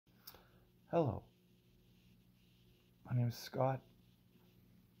Hello, my name is Scott.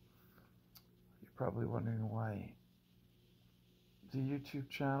 You're probably wondering why the YouTube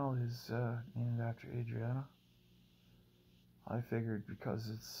channel is named after Adrianna. I figured because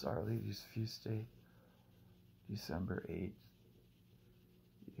it's Our Lady's feast day, December 8th,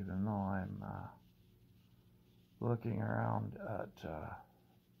 even though I'm looking around at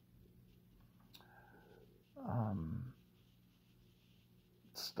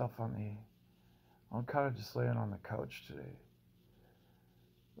stuff I'm kind of just laying on the couch today.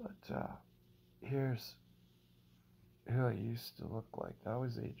 But here's who I used to look like. That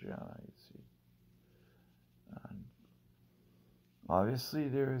was Adrianna, you see. And obviously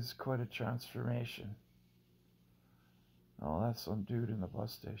there is quite a transformation. Oh, that's some dude in the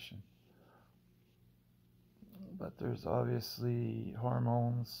bus station. But there's obviously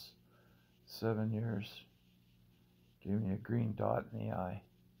hormones, 7 years. Gave me a green dot in the eye.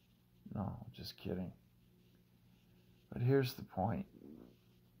 No, just kidding. But here's the point.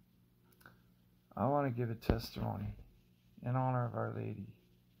 I want to give a testimony in honor of Our Lady.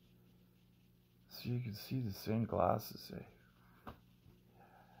 So you can see the same glasses, eh?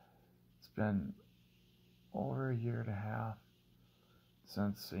 It's been over a year and a half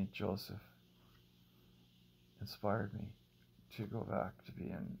since St. Joseph inspired me to go back to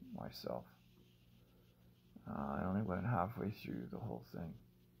being myself. I only went halfway through the whole thing.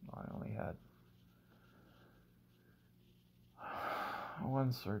 I only had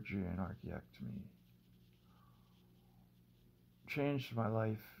one surgery and orchiectomy. Changed my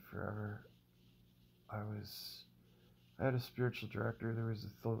life forever. I had a spiritual director, there was a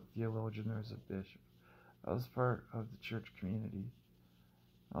theologian, there was a bishop. I was part of the church community.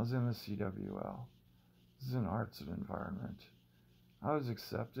 I was in the CWL. This is an arts and environment. I was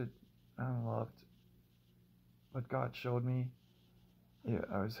accepted and loved. But God showed me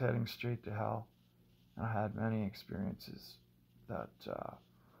I was heading straight to hell. And I had many experiences that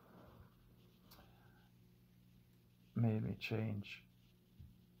made me change.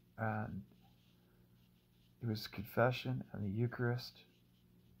 And it was confession and the Eucharist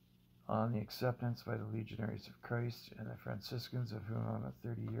on the acceptance by the Legionaries of Christ and the Franciscans, of whom I'm a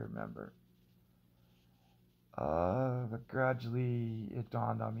 30-year member. But gradually it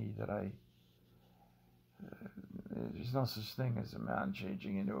dawned on me that there's no such thing as a man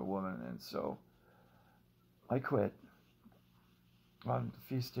changing into a woman, and so I quit on the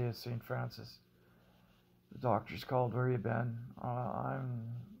feast day of St. Francis. The doctors called, "Where you been?"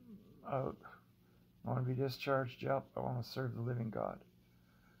 I'm out. I want to be discharged. Yep, I want to serve the living God.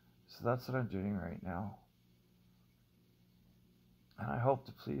 So that's what I'm doing right now. And I hope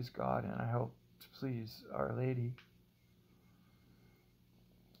to please God, and I hope to please Our Lady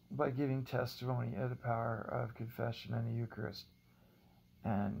by giving testimony of the power of confession and the Eucharist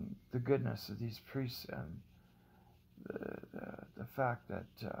and the goodness of these priests, and the fact that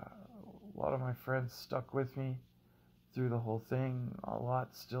a lot of my friends stuck with me through the whole thing. A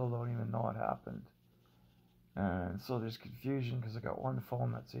lot still don't even know what happened. And so there's confusion because I got one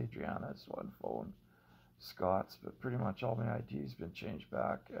phone that's Adrianna's, one phone Scott's, but pretty much all my ID's been changed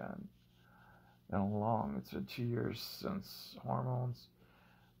back, and it's been 2 years since hormones,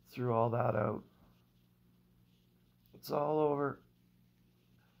 threw all that out. It's all over.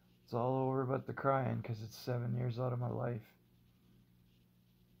 It's all over but the crying, because it's 7 years out of my life.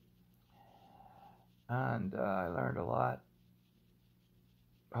 And I learned a lot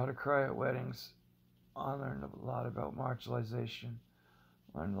how to cry at weddings. I learned a lot about marginalization.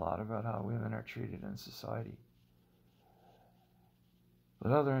 Learned a lot about how women are treated in society.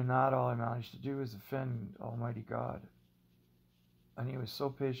 But other than that, all I managed to do was offend Almighty God. And He was so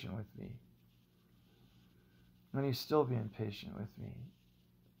patient with me. And He's still being patient with me.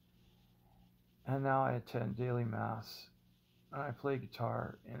 And now I attend daily Mass. And I play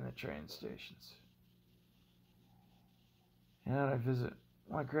guitar in the train stations. And I visit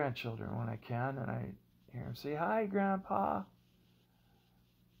my grandchildren when I can, and I hear them say, "Hi, Grandpa."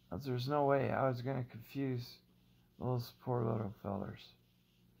 There's no way I was going to confuse those poor little fellers.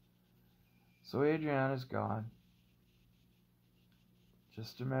 So Adrianna's gone.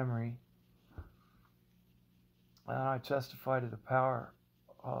 Just a memory. And I testify to the power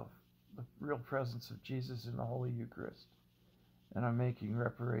of the real presence of Jesus in the Holy Eucharist. And I'm making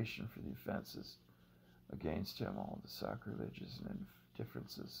reparation for the offenses against Him, all the sacrileges and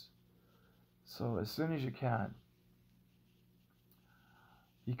indifferences. So as soon as you can,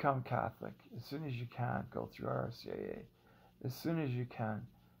 become Catholic. As soon as you can, go through RCIA. As soon as you can,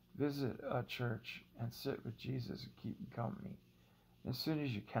 visit a church and sit with Jesus and keep Him company. As soon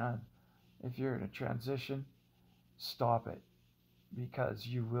as you can, if you're in a transition, stop it. because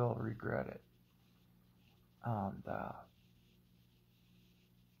you will regret it. And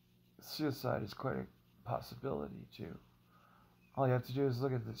suicide is quite a possibility too. All you have to do is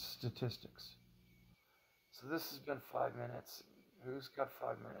look at the statistics. So this has been 5 minutes. Who's got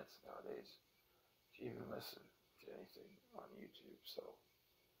 5 minutes nowadays to even listen to anything on YouTube? So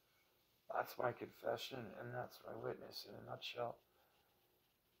that's my confession, and that's my witness in a nutshell.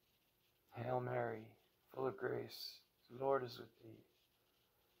 Hail Mary, full of grace, the Lord is with thee.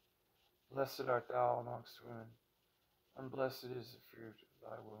 Blessed art thou amongst women, and blessed is the fruit of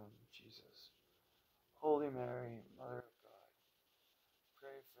thy womb, Jesus. Holy Mary, Mother of God,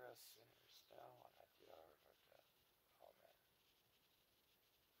 pray for us sinners now and at the hour of our death. Amen.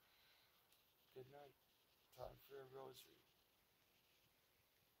 Good night. Time for a rosary.